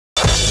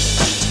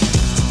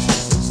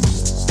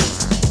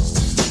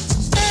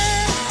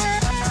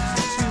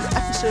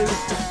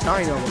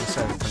9, I want to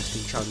say, the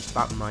Pentagon Challenge.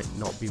 That might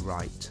not be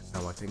right,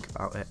 now I think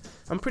about it.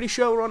 I'm pretty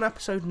sure we're on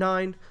episode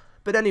 9.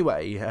 But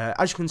anyway,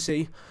 as you can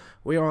see,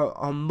 we are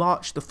on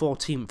March the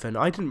 14th, and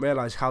I didn't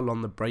realise how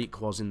long the break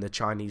was in the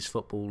Chinese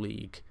Football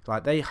League.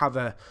 Like, they have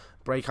a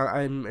break,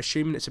 I'm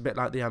assuming it's a bit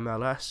like the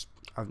MLS.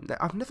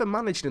 I've never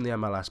managed in the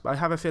MLS, but I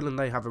have a feeling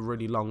they have a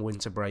really long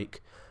winter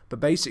break. But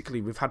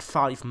basically, we've had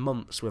 5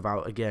 months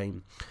without a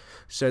game.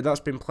 So that's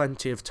been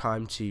plenty of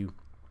time to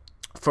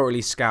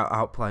thoroughly scout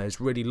out players,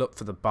 really look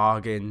for the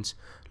bargains,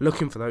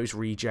 looking for those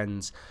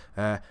regens,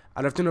 and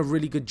I've done a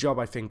really good job,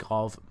 I think,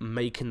 of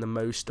making the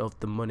most of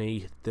the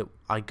money that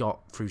I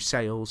got through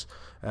sales.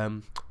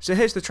 So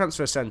here's the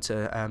transfer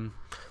centre.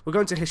 We'll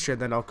go into history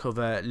and then I'll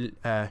cover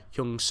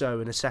Young So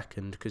in a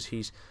second, because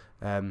he's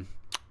an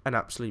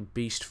absolute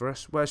beast for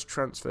us. Where's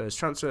transfers?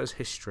 Transfers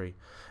history.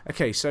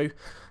 Okay, so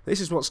this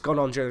is what's gone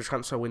on during the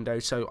transfer window.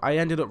 So I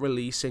ended up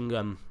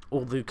releasing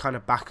all the kind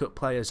of backup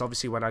players.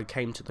 Obviously, when I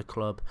came to the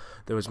club,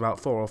 there was about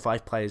 4 or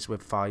 5 players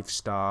with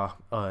 5-star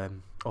or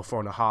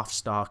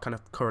 4.5-star kind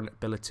of current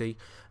ability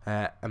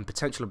and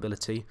potential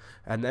ability,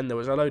 and then there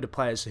was a load of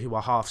players who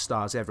were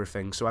half-stars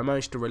everything. So I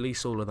managed to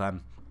release all of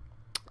them.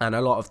 And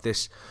a lot of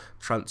this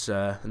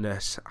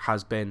transferness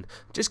has been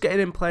just getting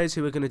in players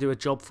who are going to do a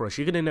job for us.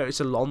 You're going to notice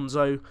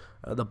Alonso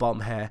at the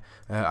bottom here.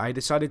 I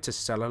decided to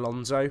sell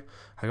Alonso.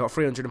 I got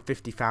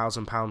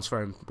 £350,000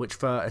 for him, which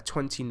for a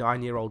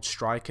 29-year-old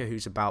striker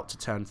who's about to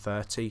turn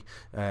 30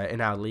 in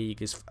our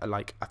league is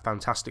like a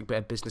fantastic bit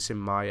of business in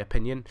my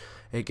opinion.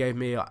 It gave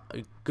me a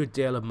good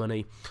deal of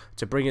money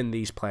to bring in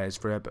these players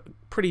for a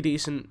pretty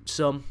decent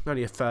sum,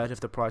 only a third of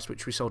the price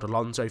which we sold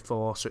Alonso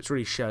for, so it's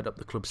really shored up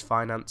the club's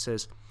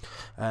finances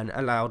and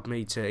allowed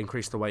me to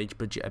increase the wage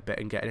budget a bit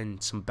and get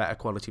in some better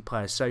quality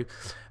players. So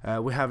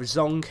we have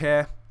Zong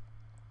here,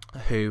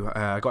 who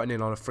got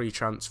in on a free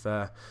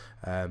transfer.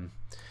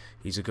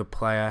 He's a good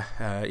player.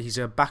 He's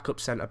a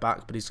backup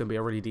centre-back, but he's going to be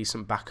a really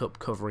decent backup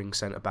covering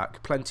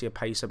centre-back. Plenty of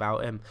pace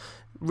about him.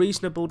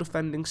 Reasonable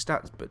defending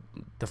stats, but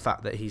the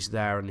fact that he's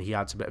there and he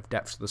adds a bit of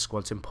depth to the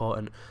squad's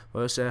important.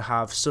 We also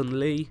have Sun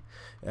Lee,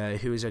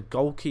 who is a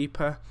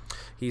goalkeeper.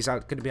 He's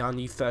going to be our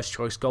new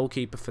first-choice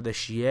goalkeeper for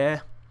this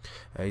year.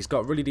 He's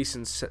got really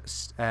decent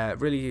stats,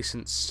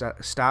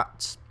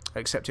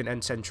 except in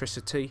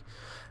eccentricity,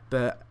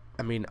 but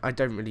I mean, I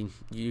don't really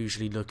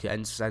usually look at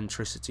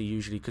eccentricity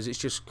usually because it's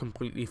just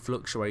completely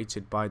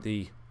fluctuated by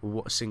the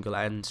single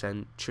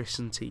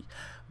eccentricity.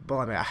 But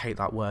I mean, I hate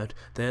that word,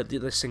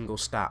 the single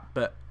stat.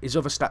 But his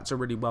other stats are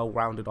really well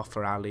rounded off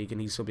for our league,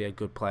 and he's going to be a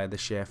good player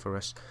this year for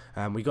us.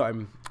 We got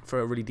him for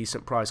a really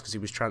decent price because he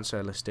was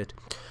transfer listed.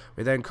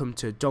 We then come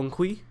to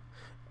Donkui,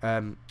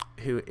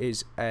 who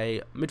is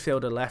a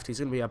midfielder left. He's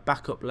going to be a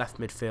backup left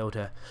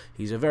midfielder.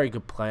 He's a very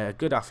good player,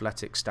 good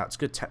athletic stats,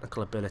 good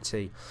technical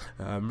ability.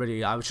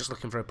 Really, I was just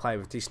looking for a player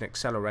with decent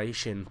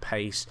acceleration,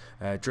 pace,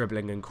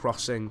 dribbling and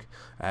crossing.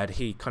 And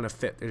he kind of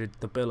fit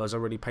the bill as a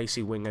really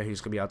pacey winger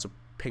who's going to be able to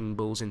ping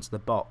balls into the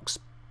box.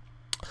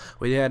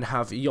 We then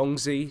have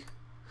Yongzi,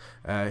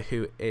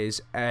 who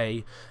is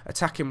a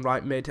attacking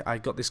right mid. I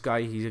got this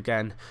guy. He's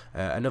again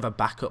another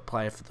backup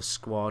player for the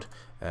squad.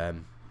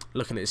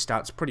 Looking at his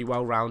stats, pretty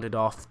well rounded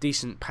off,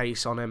 decent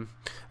pace on him,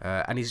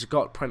 and he's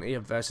got plenty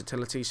of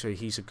versatility, so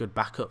he's a good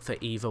backup for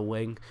either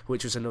wing,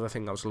 which was another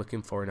thing I was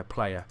looking for in a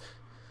player.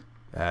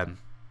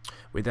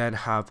 We then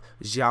have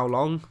Xiao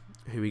Long,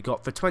 who we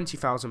got for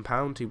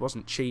 £20,000. He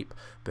wasn't cheap,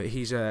 but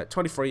he's a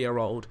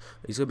 23-year-old.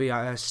 He's going to be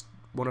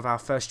one of our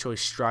first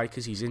choice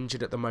strikers. He's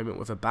injured at the moment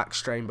with a back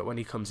strain, but when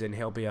he comes in,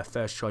 he'll be a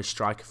first choice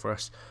striker for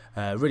us.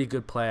 Really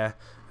good player.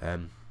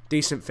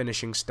 Decent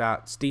finishing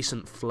stats,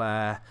 decent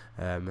flair,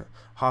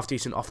 half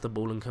decent off the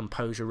ball and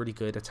composure, really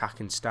good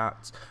attacking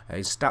stats.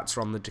 His stats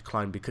are on the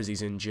decline because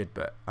he's injured,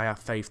 but I have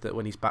faith that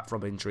when he's back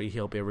from injury,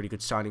 he'll be a really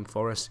good signing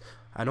for us.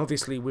 And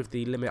obviously, with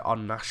the limit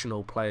on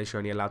national players,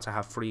 you're only allowed to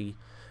have 4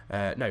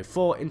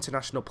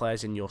 international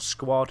players in your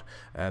squad.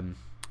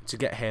 To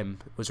get him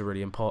was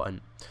really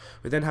important.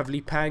 We then have Li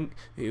Peng,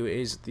 who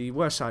is the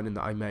worst signing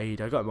that I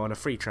made. I got him on a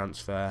free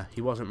transfer. He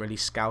wasn't really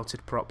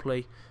scouted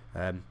properly,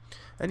 and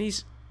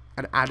he's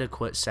an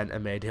adequate centre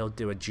mid. He'll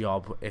do a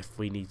job if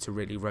we need to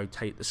really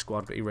rotate the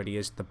squad, but he really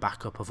is the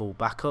backup of all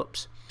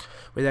backups.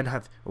 We then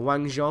have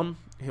Wang Zhong,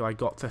 who I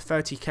got for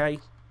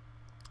 30k.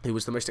 He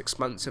was the most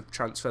expensive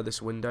transfer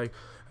this window.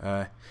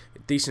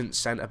 Decent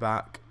centre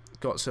back,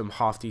 got some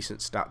half decent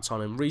stats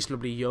on him,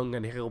 reasonably young,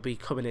 and he'll be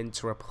coming in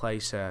to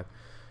replace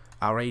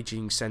our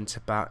ageing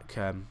centre back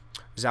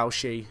Zhao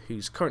Shi,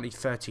 who's currently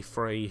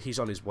 33. He's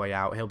on his way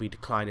out. He'll be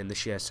declining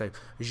this year, so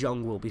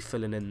Zhong will be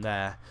filling in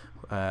there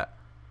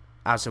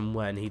as and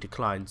when he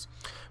declines.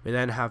 We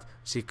then have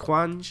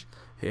Ziquanj,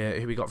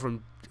 who we got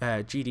from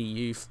GD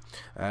Youth.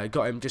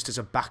 Got him just as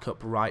a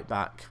backup right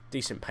back.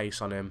 Decent pace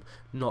on him.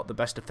 Not the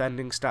best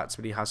defending stats,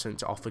 but he has something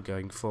to offer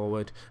going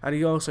forward. And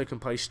he also can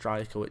play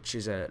striker, which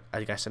is, I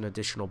guess, an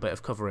additional bit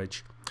of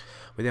coverage.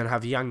 We then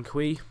have Yang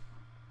Kui,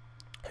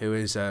 who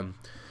is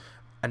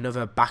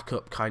another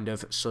backup kind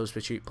of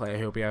substitute player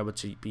who'll be able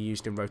to be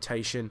used in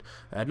rotation.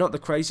 Not the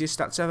craziest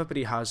stats ever, but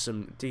he has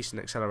some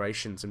decent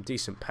acceleration, some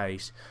decent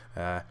pace,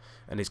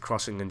 and his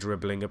crossing and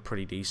dribbling are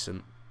pretty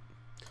decent.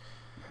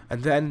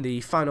 And then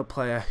the final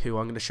player who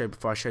I'm going to show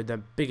before I show the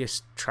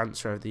biggest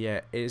transfer of the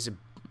year is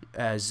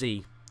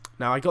Z.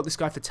 Now, I got this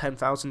guy for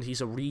 10,000.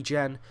 He's a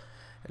regen,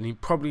 and he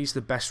probably is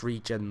the best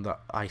regen that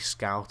I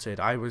scouted.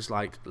 I was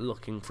like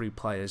looking through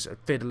players,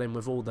 fiddling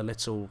with all the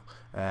little,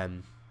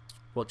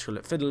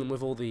 fiddling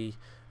with all the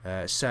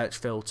search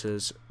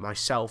filters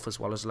myself, as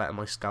well as letting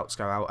my scouts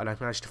go out, and I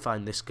managed to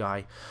find this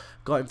guy.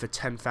 Got him for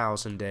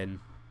 10,000 in.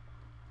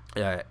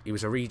 He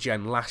was a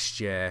regen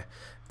last year.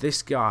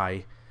 This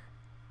guy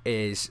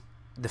is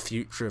the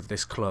future of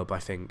this club, I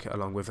think,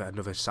 along with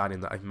another signing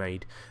that I've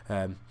made.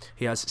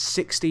 He has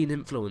 16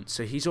 influence,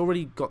 so he's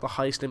already got the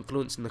highest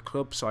influence in the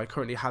club, so I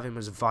currently have him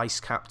as vice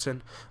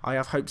captain. I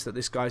have hopes that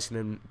this guy's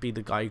going to be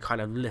the guy who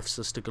kind of lifts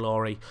us to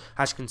glory.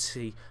 As you can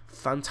see,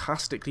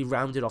 fantastically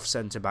rounded off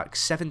centre back,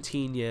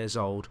 17 years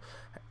old.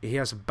 He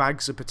has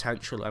bags of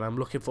potential, and I'm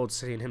looking forward to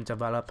seeing him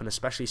develop, and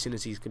especially as soon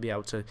as he's going to be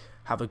able to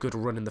have a good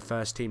run in the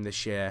first team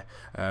this year.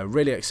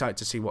 Really excited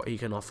to see what he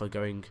can offer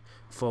going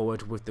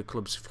forward with the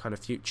club's kind of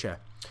future.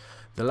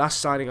 The last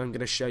signing I'm going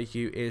to show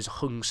you is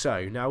Hung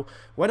So. Now,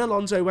 when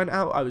Alonso went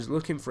out, I was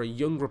looking for a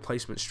young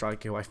replacement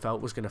striker who I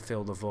felt was going to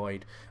fill the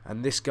void,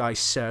 and this guy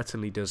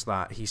certainly does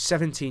that. He's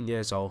 17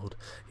 years old.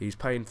 He's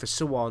playing for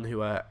Suwon,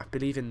 who are, I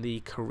believe, in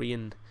the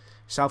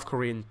South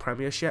Korean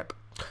Premiership.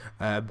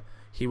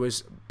 He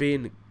was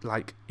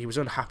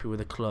unhappy with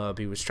the club.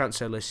 He was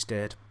transfer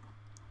listed,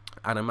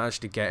 and I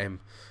managed to get him.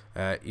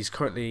 He's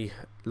currently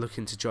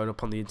looking to join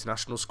up on the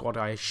international squad.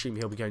 I assume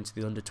he'll be going to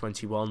the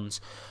under-21s.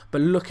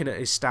 But looking at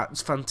his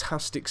stats,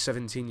 fantastic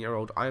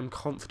 17-year-old. I am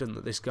confident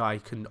that this guy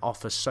can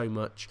offer so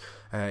much.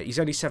 He's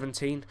only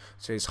 17,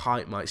 so his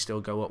height might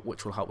still go up,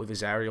 which will help with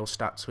his aerial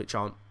stats, which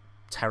aren't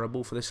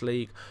terrible for this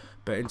league.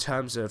 But in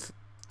terms of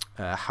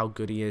how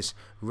good he is,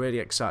 really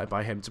excited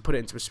by him. To put it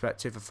into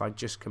perspective, if I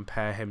just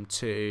compare him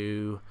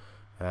to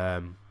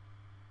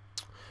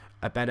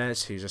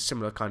Benez, who's a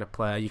similar kind of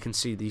player, you can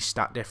see the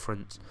stat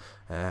difference.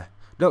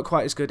 Not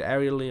quite as good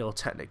aerially or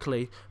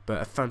technically,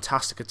 but a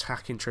fantastic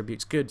attacking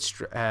tributes, good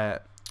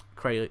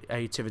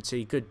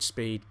creativity, good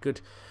speed,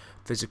 good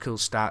physical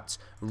stats.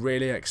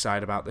 Really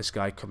excited about this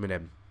guy coming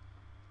in.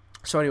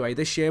 So anyway,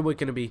 this year we're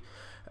going to be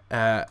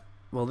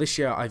this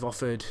year I've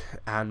offered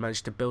and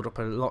managed to build up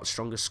a lot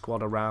stronger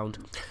squad around.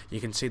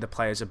 You can see the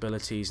players'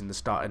 abilities in the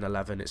starting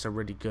 11. It's a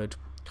really good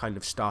kind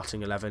of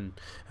starting 11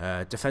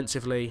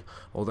 defensively.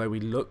 Although we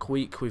look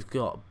weak, we've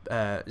got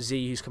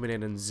Z who's coming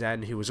in, and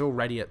Zen, who was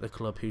already at the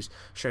club, who's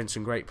shown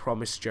some great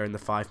promise during the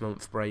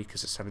 5-month break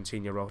as a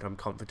 17-year-old. I'm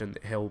confident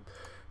that he'll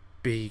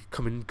be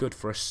coming good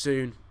for us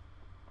soon.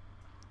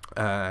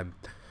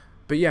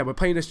 But yeah, we're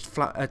playing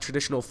a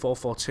traditional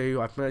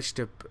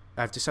 4-4-2.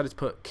 I've decided to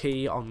put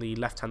Key on the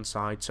left-hand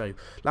side. So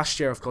last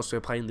year, of course, we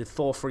were playing the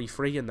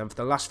 4-3-3, and then for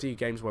the last few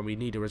games when we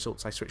needed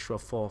results, I switched to a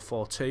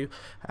 4-4-2.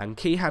 And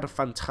Key had a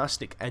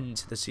fantastic end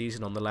to the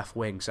season on the left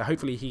wing, so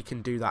hopefully he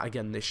can do that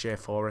again this year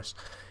for us.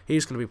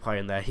 He's going to be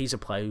playing there. He's a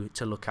player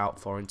to look out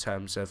for in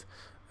terms of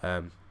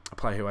a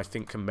player who I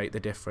think can make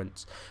the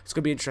difference. It's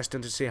going to be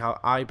interesting to see how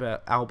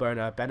Alba and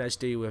Benez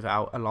do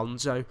without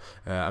Alonso.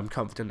 I'm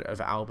confident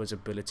of Alba's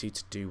ability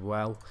to do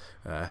well.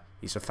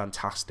 He's a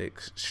fantastic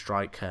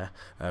striker,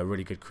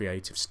 really good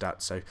creative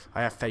stats, so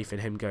I have faith in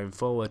him going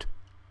forward.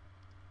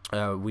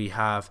 We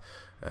have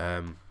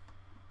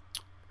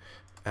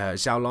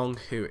Xiaolong,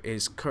 who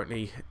is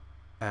currently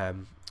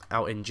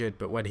out injured,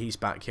 but when he's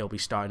back, he'll be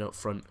starting up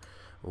front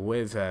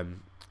with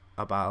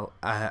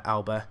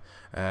Alba.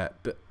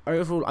 But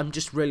overall, I'm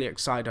just really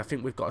excited. I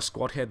think we've got a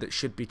squad here that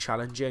should be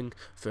challenging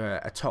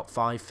for a top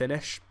 5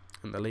 finish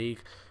in the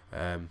league.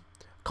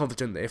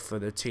 Confident that if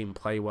the team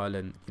play well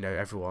and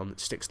everyone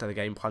sticks to the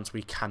game plans,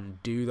 we can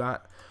do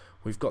that.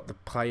 We've got the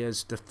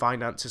players. The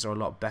finances are a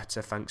lot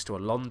better thanks to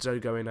Alonso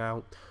going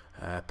out.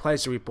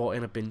 Players who we bought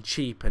in have been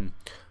cheap, and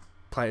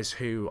players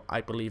who I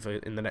believe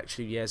in the next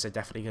few years are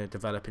definitely going to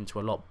develop into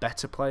a lot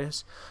better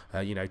players.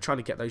 Trying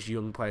to get those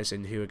young players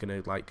in who are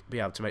going to be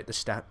able to make the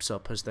steps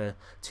up as the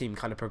team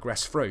kind of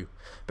progress through.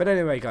 But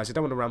anyway, guys, I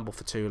don't want to ramble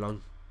for too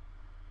long.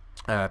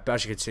 But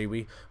as you can see,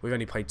 we've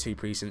only played 2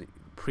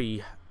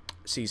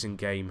 pre-season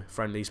game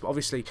friendlies. But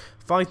obviously,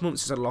 5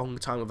 months is a long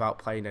time without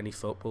playing any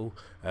football.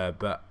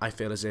 But I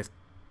feel as if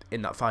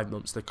in that 5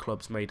 months the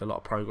club's made a lot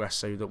of progress,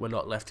 so that we're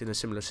not left in a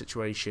similar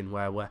situation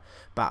where we're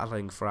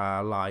battling for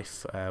our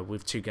life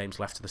with 2 games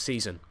left of the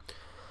season.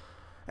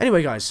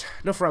 Anyway, guys,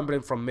 enough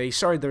rambling from me.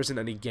 Sorry there isn't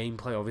any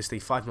gameplay, obviously.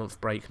 5-month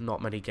break,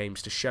 not many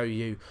games to show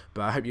you,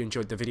 but I hope you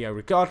enjoyed the video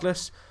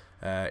regardless.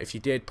 If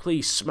you did,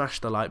 please smash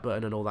the like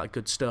button and all that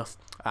good stuff,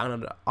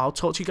 and I'll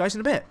talk to you guys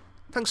in a bit.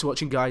 Thanks for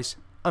watching, guys.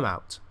 I'm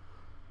out.